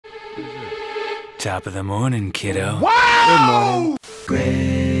Top of the morning, kiddo. Wow! Good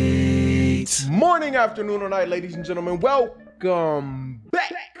morning. Great. Morning, afternoon, or night, ladies and gentlemen. Welcome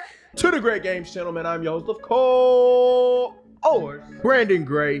back to the Grayt Games channel, man. I'm your host, of course, Brandon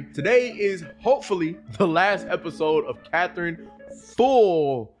Gray. Today is hopefully the last episode of Catherine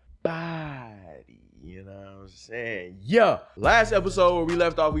Full Body. You know what I'm saying? Yeah. Last episode where we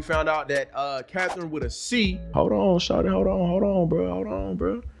left off, we found out that Catherine with a C. Hold on, shawty. Hold on,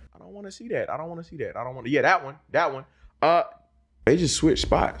 bro. I don't want to see that. I don't want to. Yeah, that one. They just switched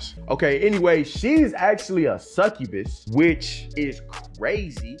spots. Okay, anyway, she's actually a succubus, which is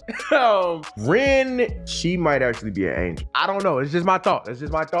crazy. Ren, she might actually be an angel. I don't know. It's just my thought.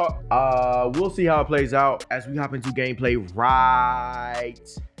 We'll see how it plays out as we hop into gameplay right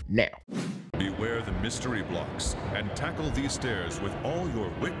now. Beware the mystery blocks and tackle these stairs with all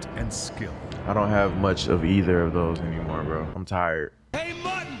your wit and skill. I don't have much of either of those anymore, bro. I'm tired. Hey,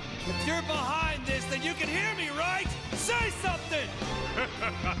 Mutton, if you're behind this, then you can hear me, right? Say something!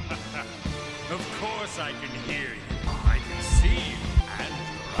 Of course I can hear you. I can see you and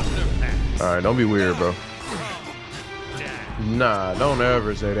your underpants. All right, don't be weird, bro. Nah, don't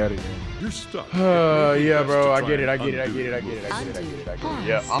ever say that again. You're stuck. Yeah, bro, I get it.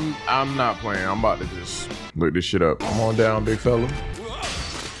 Yeah, I'm not playing. I'm about to just look this shit up. Come on down, big fella.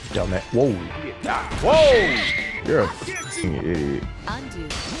 Dumbass. Whoa. You're a f***ing idiot. Undo.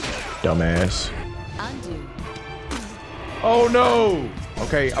 Dumbass. Undo. Oh no.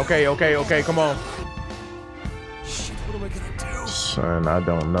 Okay, come on. Shit, what am I gonna do? Son, I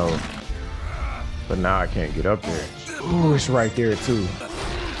don't know. But now I can't get up there. Ooh, it's right there too.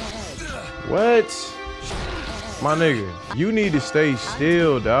 What? My nigga, you need to stay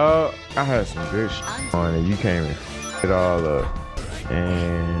still, dog. I had some good shit on and you came and f***ed it all up.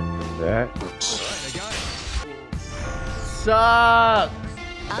 And that sucks.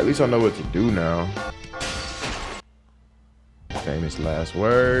 At least I know what to do now. Famous last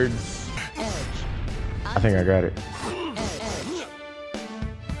words. I think I got it.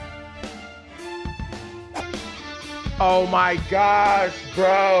 Oh my gosh,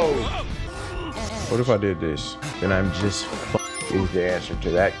 bro. What if I did this? Then I'm just is the answer to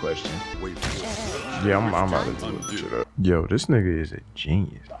that question. Yeah, I'm about to do this shit up. Yo, this nigga is a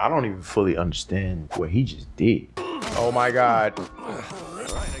genius. I don't even fully understand what he just did. Oh my God.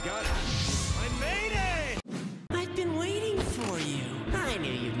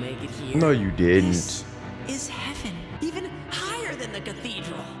 No, you didn't. This is heaven, even higher than the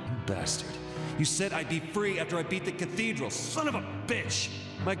cathedral. Bastard. You said I'd be free after I beat the cathedral. Son of a bitch.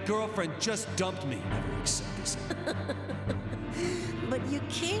 My girlfriend just dumped me. Never accept this. But you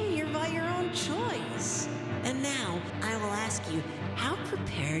came here by your own choice. And now I will ask you how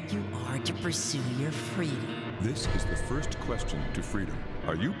prepared you are to pursue your freedom. This is the first question to freedom.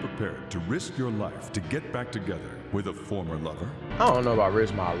 Are you prepared to risk your life to get back together with a former lover? I don't know about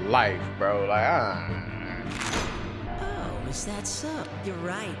risk my life, bro. Like, Oh, is that so? You're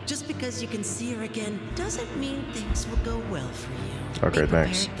right. Just because you can see her again doesn't mean things will go well for you. Okay, Be prepared,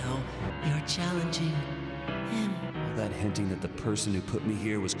 thanks. though. You're challenging him. That hinting that the person who put me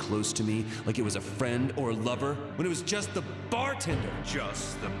here was close to me, like it was a friend or a lover, when it was just the bartender.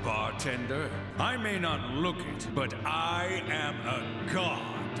 Just the bartender? I may not look it, but I am a god.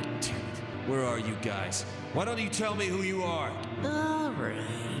 Damn it. Where are you guys? Why don't you tell me who you are? All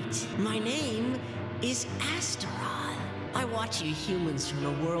right. My name is Astaroth. I watch you humans from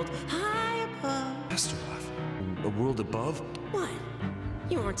a world high above. Astaroth? A world above? What?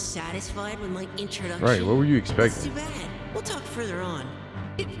 You weren't satisfied with my introduction? right, what were you That's expecting? too bad. We'll talk further on.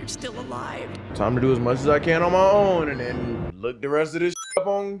 If you're still alive. Time to do as much as I can on my own and then look the rest of this up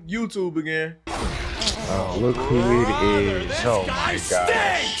on YouTube again. Oh, look who it is. Oh my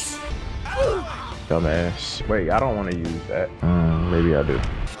gosh. Dumbass. Wait, I don't want to use that. Maybe I do.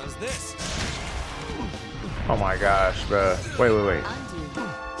 How's this? Oh my gosh, bro. Wait. Undo.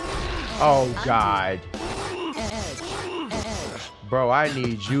 Oh God. Bro, I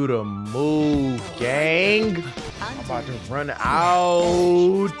need you to move, gang. I'm about to run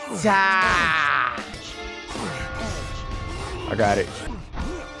out. I got it.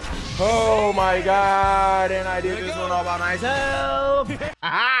 Oh my God, and I did this one all by myself.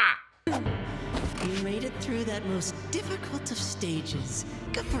 You made it through that most difficult of stages.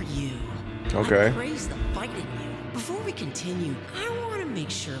 Good for you. Okay. I praise the fight in you. Before we continue, I want to make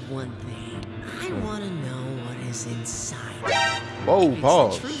sure of one thing. I want to know what is inside. Whoa, It's the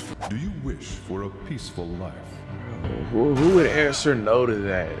pause. truth. Do you wish for a peaceful life? Who would answer no to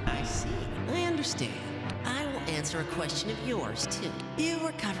that? I see. I understand. I will answer answer a question of yours, too. You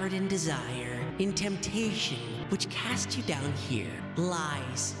were covered in desire, in temptation, which cast you down here.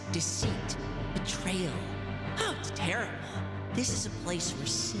 Lies, deceit, betrayal. Oh, it's terrible. This is a place where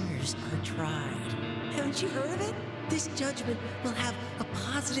sinners are tried. Haven't you heard of it? This judgment will have a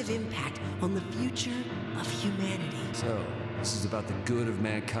positive impact on the future of humanity. So, this is about the good of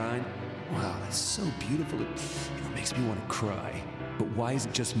mankind? Wow, that's so beautiful. It makes me want to cry. But why is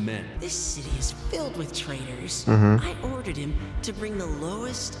it just men? This city is filled with traitors. Mm-hmm. I ordered him to bring the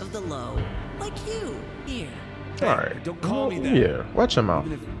lowest of the low, like you, here. All right. Don't call me that. Yeah, watch him out.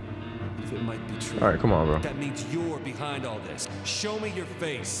 Even if it might be true. All right, come on, bro. That means you're behind all this. Show me your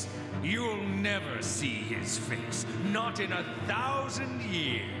face. You'll never see his face, not in 1,000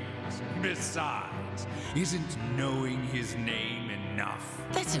 years. Besides, isn't knowing his name enough?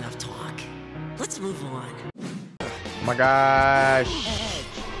 That's enough talk. Let's move on. Oh my gosh.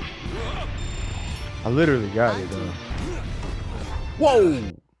 I literally got it, though. Whoa.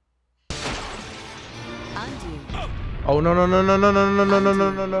 Oh, no, no, no, no, no, no, no, no, no,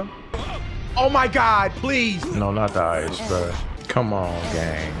 no, no, no. Oh my God, please. No, not the ice, bro. Come on,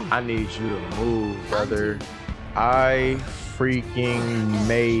 gang. I need you to move, brother. I freaking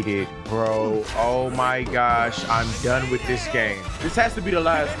made it, bro. Oh my gosh, I'm done with this game. This has to be the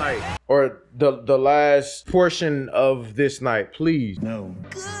last night, or the last portion of this night, please. No.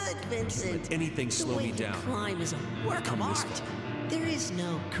 Good, Vincent. Let anything slow me down. Crime is a work of art. There is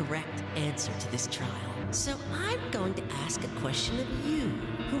no correct answer to this trial. So I'm going to ask a question of you,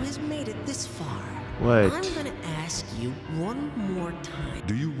 who has made it this far. What? I'm going to ask you one more time.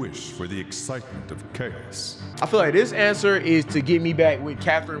 Do you wish for the excitement of chaos? I feel like this answer is to get me back with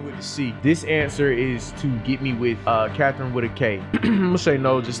Catherine with a C. This answer is to get me with Catherine with a K. I'm gonna say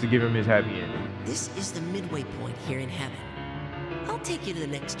no just to give him his happy ending. This is the midway point here in heaven. I'll take you to the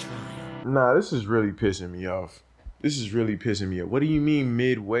next trial. Nah, this is really pissing me off. This is really pissing me off. What do you mean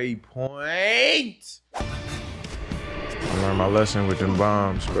midway point? I learned my lesson with them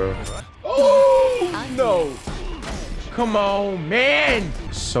bombs, bro. Oh, no. Come on, man.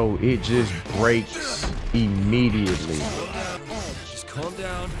 So it just breaks immediately. Just calm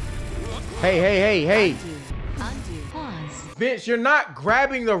down. Hey, hey, hey, hey. Undo. Pause. Vince, you're not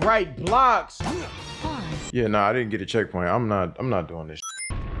grabbing the right blocks. Pause. Yeah, nah, I didn't get a checkpoint. I'm not doing this.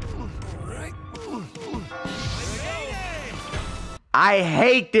 I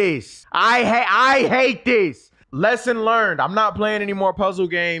hate this. I hate this. Lesson learned. I'm not playing any more puzzle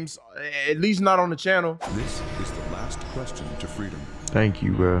games, at least not on the channel. This is the last question to freedom. Thank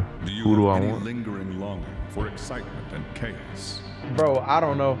you, bro. Do you Who do I have any want? lingering longing for excitement and chaos? Bro, I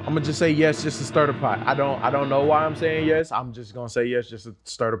don't know. I'm gonna just say yes just to start a pot. I don't know why I'm saying yes. I'm just gonna say yes just to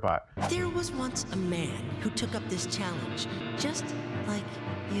start a pot. There was once a man who took up this challenge, just like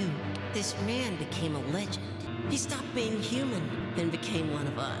you. This man became a legend. He stopped being human and became one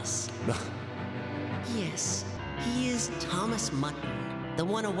of us. Yes, he is Thomas Mutton, the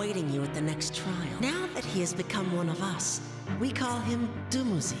one awaiting you at the next trial. Now that he has become one of us, we call him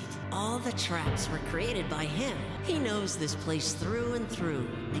Dumuzid. All the traps were created by him. He knows this place through and through,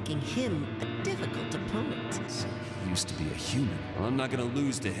 making him a difficult opponent. So he used to be a human. Well, I'm not gonna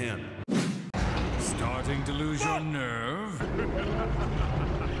lose to him. Starting to lose your nerve?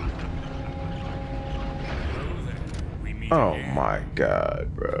 Oh my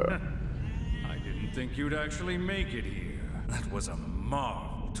God, bro. I didn't think you'd actually make it here. That was a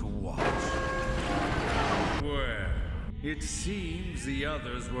marvel to watch. Well, it seems the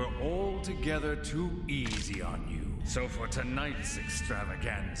others were altogether too easy on you. So for tonight's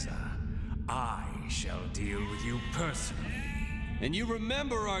extravaganza, I shall deal with you personally. And you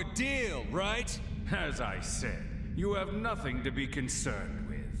remember our deal, right? As I said, you have nothing to be concerned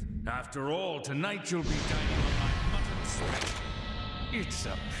with. After all, tonight you'll be dining on my mutton steak. It's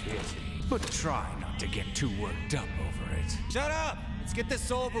a pity, but try not to get too worked up over it. Shut up! Let's get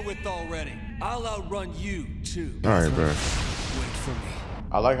this over with already. I'll outrun you, too. All right, bro. Wait for me.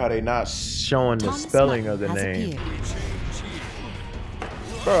 I like how they not showing the Thomas spelling Mutton of the has name. appeared.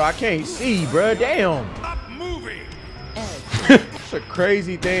 Bro, I can't see, bro. Damn. Stop moving! It's a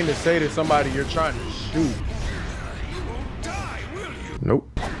crazy thing to say to somebody you're trying to shoot. You won't die, will you?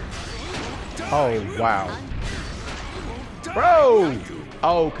 Nope. Oh, wow. Die, Bro! will you?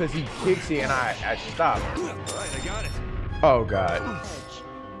 Oh, because he kicks it and I stop. All right, I got it. Oh, God.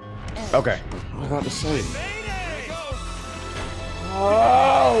 Okay. I was about to say.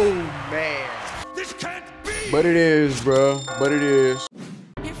 Oh, man. This can't be! But it is, bro. But it is.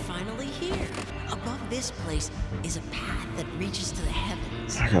 You're finally here. Above this place is a path that reaches to the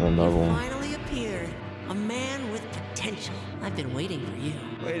heavens. I got another You one. finally appeared. A man with potential. potential. I've been waiting for you.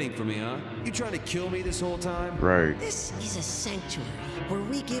 Waiting for me, huh? You trying to kill me this whole time? Right. This is a sanctuary where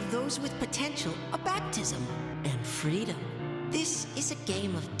we give those with potential a baptism and freedom. This is a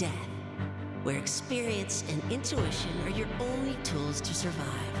game of death, where experience and intuition are your only tools to survive.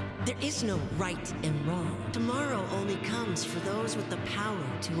 There is no right and wrong. Tomorrow only comes for those with the power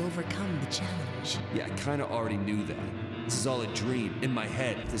to overcome the challenge. Yeah, I kind of already knew that. This is all a dream in my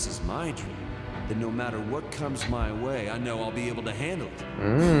head. If this is my dream, then no matter what comes my way, I know I'll be able to handle it.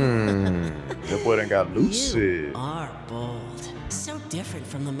 That boy done got lucid. You are bold. So different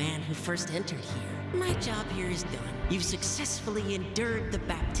from the man who first entered here. My job here is done. You've successfully endured the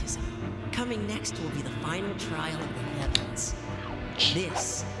baptism. Coming next will be the final trial of the heavens.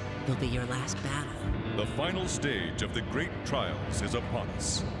 This will be your last battle. The final stage of the great trials is upon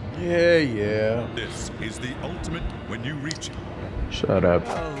us. Yeah. This is the ultimate when you reach it. Shut up.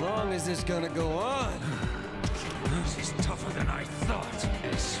 How long is this gonna go on? This is tougher than I thought.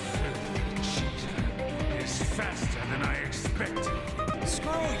 This filthy cheater is faster than I expected.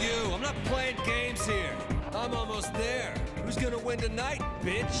 Screw you! I'm not playing games here. I'm almost there. Who's gonna win tonight,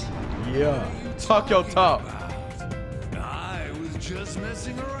 bitch? Yeah. Talk your talk. I was just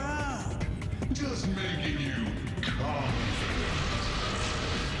messing around. Just making you confident.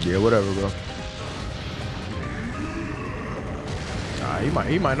 Yeah, whatever, bro. Nah,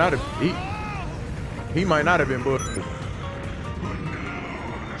 he might not have he might not have been booked.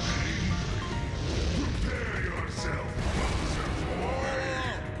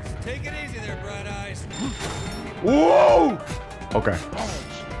 Take it easy there, Bright Eyes. Whoa! Okay.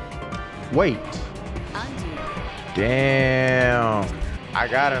 Wait. Undo. Damn. I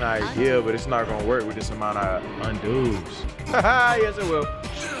got an idea, but it's not gonna work with this amount of undos. Haha, yes it will.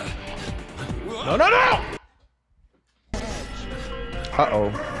 No!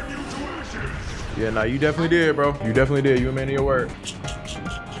 Uh-oh. Yeah, nah, you definitely did, bro. You definitely did. You a man of your word.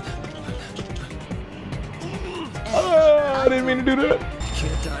 Oh, I didn't mean to do that.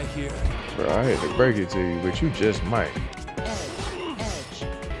 Can't die here. Bro, I hate to break it to you, but you just might.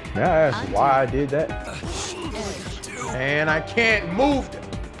 May I ask why I did that? And I can't move.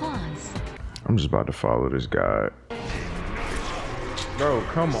 Pause. I'm just about to follow this guy. Bro,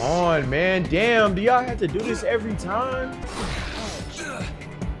 come on, man. Damn, do y'all have to do this every time?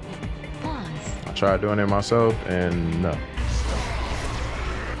 Pause. I tried doing it myself, and no.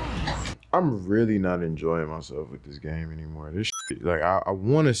 I'm really not enjoying myself with this game anymore. This shit, like, I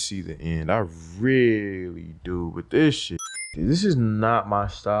want to see the end. I really do, but this shit, this is not my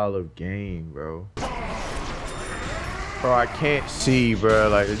style of game, bro. Bro, I can't see, bro.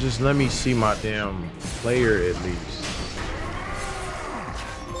 Like, just let me see my damn player at least.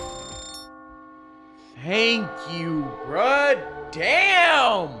 Thank you, bruh.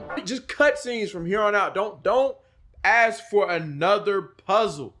 Damn. Just cutscenes from here on out. Don't ask for another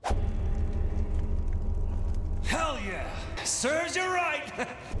puzzle. Hell yeah! Serves you right!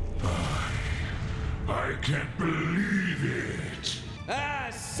 I can't believe it. Ah,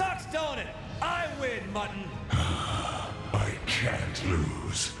 sucks, don't it? I win, Mutton. I can't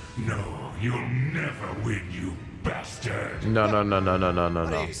lose. No, you'll never win, you bastard. No. What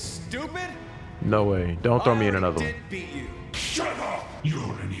are you, stupid? No way. Don't throw me in another one. I did beat you. Shut up!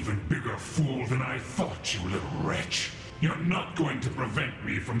 You're an even bigger fool than I thought, you little wretch. You're not going to prevent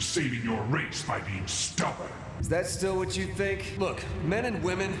me from saving your race by being stubborn. Is that still what you think? Look, men and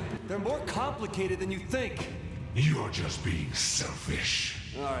women, they're more complicated than you think. You're just being selfish.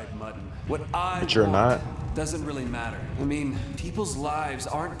 All right, Mutton. What I But you're want not. doesn't really matter. I mean, people's lives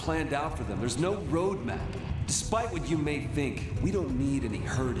aren't planned out for them. There's no roadmap. Despite what you may think, we don't need any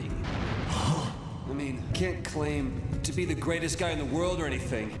hurting. I mean, can't claim to be the greatest guy in the world or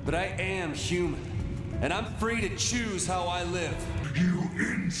anything, but I am human. And I'm free to choose how I live. You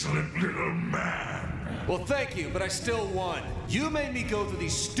insolent little man. Well, thank you, but I still won. You made me go through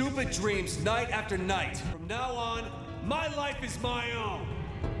these stupid dreams night after night. From now on, my life is my own.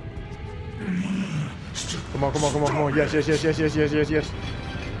 Come on. Yes.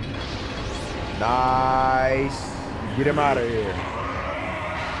 Nice. Get him out of here.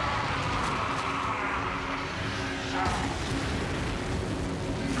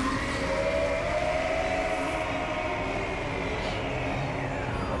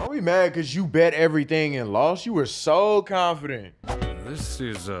 Don't be mad because you bet everything and lost. You were so confident. This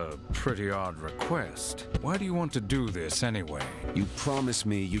is a pretty odd request. Why do you want to do this anyway? You promised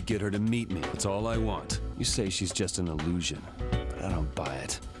me you'd get her to meet me. That's all I want. You say she's just an illusion, but I don't buy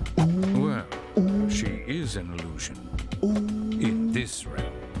it. Well, she is an illusion. In this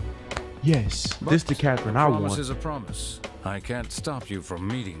realm. Yes, this the Catherine I Promise want. is a promise. I can't stop you from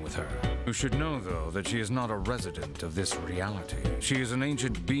meeting with her. You should know, though, that she is not a resident of this reality. She is an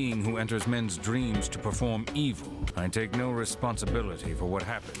ancient being who enters men's dreams to perform evil. I take no responsibility for what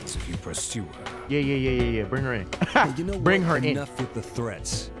happens if you pursue her. Yeah. Bring her in. You know Bring what? her in. Enough with the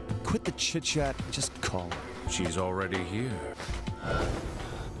threats. Quit the chit-chat, just call her. She's already here.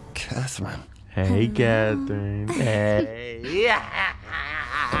 Catherine. Hey, Catherine. Hey.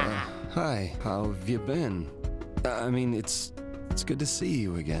 Hi, how have you been? I mean, it's good to see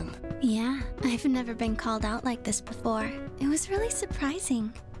you again. Yeah, I've never been called out like this before. It was really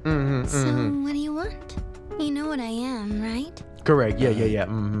surprising. So, what do you want? You know what I am, right? Correct. Yeah.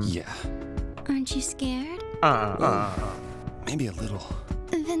 Yeah. Aren't you scared? Maybe a little.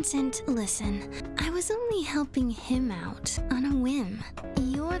 Vincent, listen. I was only helping him out on a whim.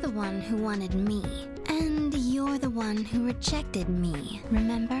 You're the one who wanted me. And you're the one who rejected me,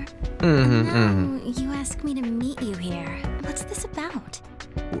 remember? Now, you ask me to meet you here. What's this about?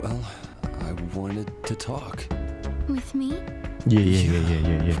 Well, I wanted to talk. With me?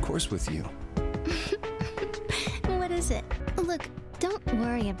 Yeah. Of course with you. What is it? Look, don't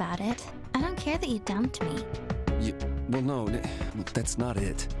worry about it. I don't care that you dumped me. Well, no, that's not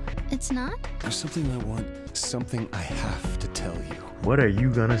it. It's not? There's something I want, something I have to tell you. What are you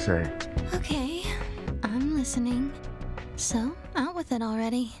gonna say? Okay, I'm listening. So, out with it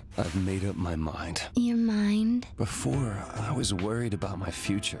already. I've made up my mind. Your mind? Before, I was worried about my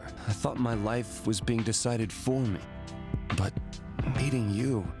future. I thought my life was being decided for me. But meeting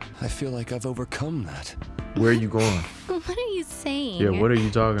you, I feel like I've overcome that. Where are you going? What are you saying? Yeah, what are you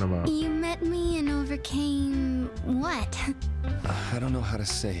talking about? You met me and overcame what? I don't know how to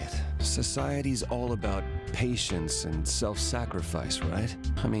say it. Society's all about patience and self-sacrifice, right?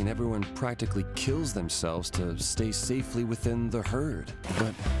 I mean, everyone practically kills themselves to stay safely within the herd.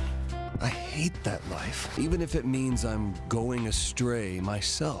 But I hate that life, even if it means I'm going astray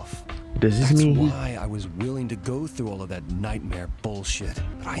myself. Does this That's mean why I was willing to go through all of that nightmare bullshit.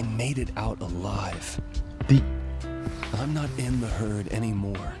 But I made it out alive. I'm not in the herd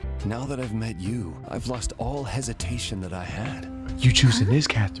anymore. Now that I've met you, I've lost all hesitation that I had. you choosing this,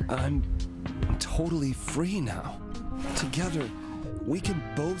 Catherine? I'm totally free now. Together, we can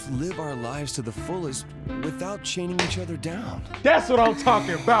both live our lives to the fullest without chaining each other down. That's what I'm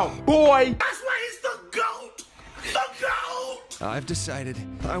talking about, boy. That's why he's the GOAT! The GOAT! I've decided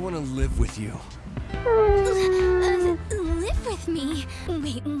I want to live with you. Live with me?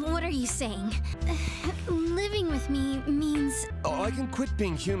 Wait, what are you saying? Living with me means... Oh, I can quit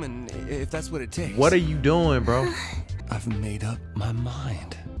being human if that's what it takes. What are you doing, bro? I've made up my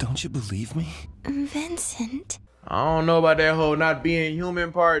mind. Don't you believe me? Vincent. I don't know about that whole not being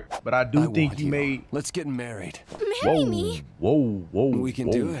human part, but I do think want you made... Let's get married. Marry me? Whoa. We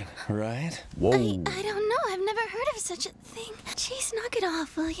can do it, right? Whoa. I don't know. I've never heard of such a thing. Jeez, knock it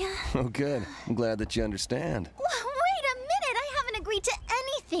off, will ya? Oh, good. I'm glad that you understand. Wait a minute. I haven't agreed to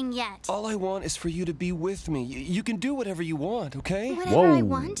anything yet. All I want is for you to be with me. You can do whatever you want, okay? Whatever I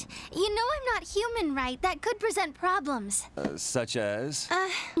want? You know I'm not human, right? That could present problems. Such as?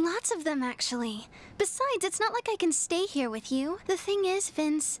 Lots of them, actually. Besides, it's not like I can stay here with you. The thing is,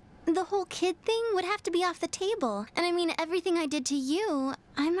 Vince, the whole kid thing would have to be off the table. And I mean, everything I did to you,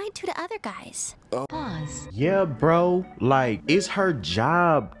 I might do to other guys. Pause. Yeah, bro. Like, it's her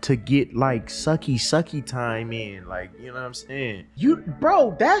job to get, like, sucky time in. Like, you know what I'm saying?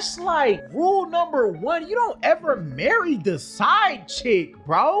 Bro, that's like rule number 1. You don't ever marry the side chick,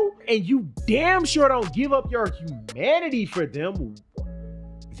 bro. And you damn sure don't give up your humanity for them.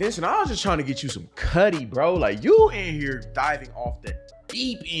 Vincent, I was just trying to get you some cutty, bro. Like, you in here diving off the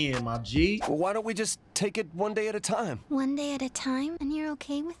deep end, my G. Well, why don't we just take it one day at a time? One day at a time, and you're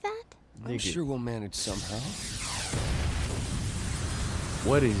okay with that? I'm sure we'll manage somehow.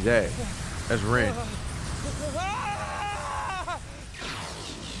 What is that? That's Ren.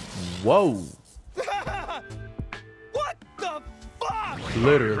 Whoa. What the fuck?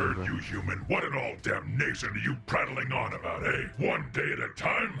 Literally, I bro. heard you, human. What in all damnation are you prattling on about, eh? One day at a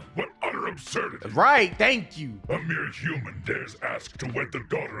time? What utter absurdity. Right, thank you. A mere human dares ask to wed the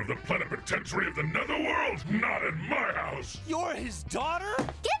daughter of the plenipotentiary of the netherworld? Not in my house. You're his daughter?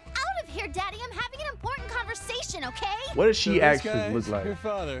 Get out of here, Daddy. I'm having an important conversation, okay? What does she actually look like? Your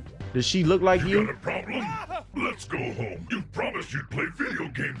father. Does she look like You you? got a problem? Let's go home. You promised you'd play video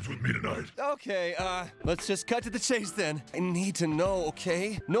games with me tonight. Okay, let's just cut to the chase then. I need to know,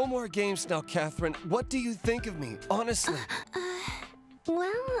 okay? No more games now, Catherine. What do you think of me? Honestly. Well,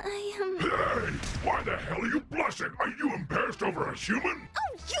 I Hey, why the hell are you blushing? Are you embarrassed over a human?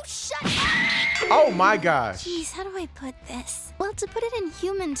 Oh, you shut up! Oh my gosh. Jeez, how do I put this? Well, to put it in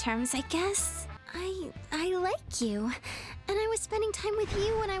human terms, I guess I like you. And I was spending time with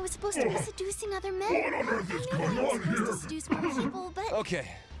you when I was supposed to be seducing other men. What on earth is going I was on supposed here? to seduce more people, but... Okay,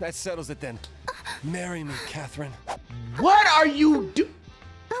 that settles it then. Marry me, Catherine. What are you doing?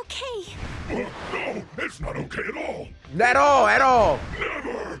 Okay. No, it's not okay at all. At all, at all.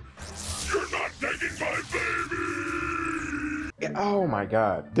 Never. You're not taking my baby. Oh my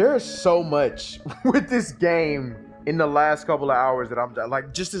God. There's so much with this game in the last couple of hours that I'm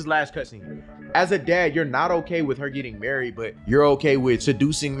like, just this last cutscene. As a dad, you're not okay with her getting married, but you're okay with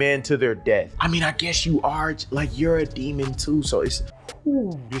seducing men to their death. I mean, I guess you are, like, you're a demon too, so it's,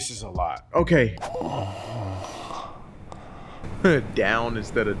 ooh, this is a lot. Okay. Down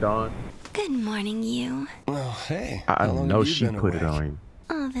instead of dawn. Good morning, you. Oh, hey. I how long know have you she been put it awake? on you.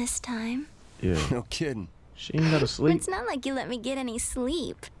 All this time. Yeah. No kidding. She ain't gotta sleep. It's not like you let me get any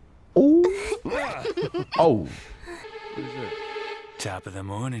sleep. Ooh. Oh. Top of the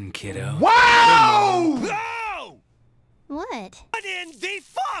morning, kiddo. Wow! No! What? What in the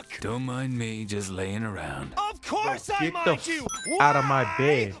fuck? Don't mind me just laying around. Of course I Get the mind you! out of my Why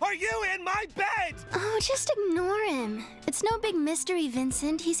bed. are you in my bed? Oh, just ignore him. It's no big mystery,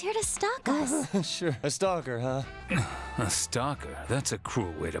 Vincent. He's here to stalk us. Sure, a stalker, huh? A stalker? That's a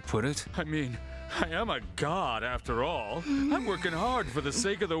cruel way to put it. I mean, I am a god after all. I'm working hard for the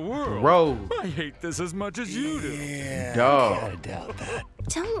sake of the world. Bro. I hate this as much as you do. Yeah, Dog. I doubt that.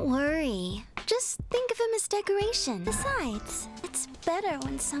 Don't worry. Just think of him as decoration. Besides, it's better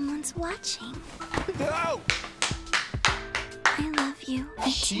when someone's watching. No! I love you.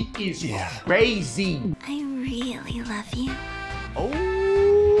 She is crazy. I really love you. Oh.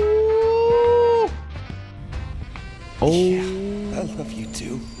 Yeah, I love you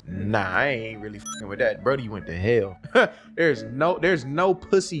too. Nah, I ain't really fucking with that. Brody went to hell. there's no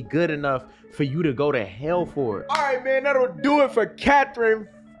pussy good enough for you to go to hell for it. All right, man, that'll do it for Catherine.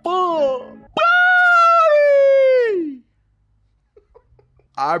 Full body.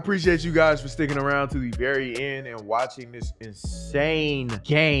 I appreciate you guys for sticking around to the very end and watching this insane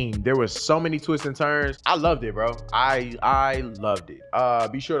game. There was so many twists and turns. I loved it, bro. I loved it.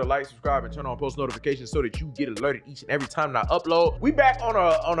 Be sure to like, subscribe, and turn on post notifications so that you get alerted each and every time I upload. We back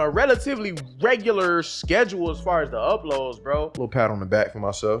on a relatively regular schedule as far as the uploads, bro. A little pat on the back for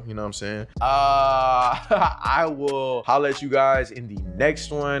myself, you know what I'm saying? I will holler at you guys in the next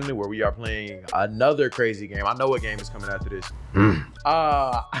one where we are playing another crazy game. I know what game is coming after this.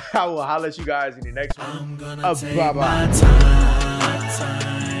 I will holler at you guys in the next one. I'm gonna take my bye-bye. time.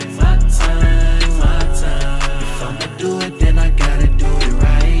 If I'ma do it, then I gotta do it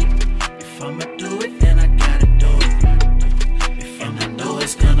right. If I'ma do it, then I gotta do it. If I know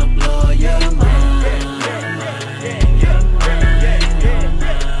it's gonna blow your mind.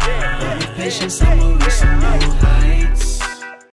 Patience, I'm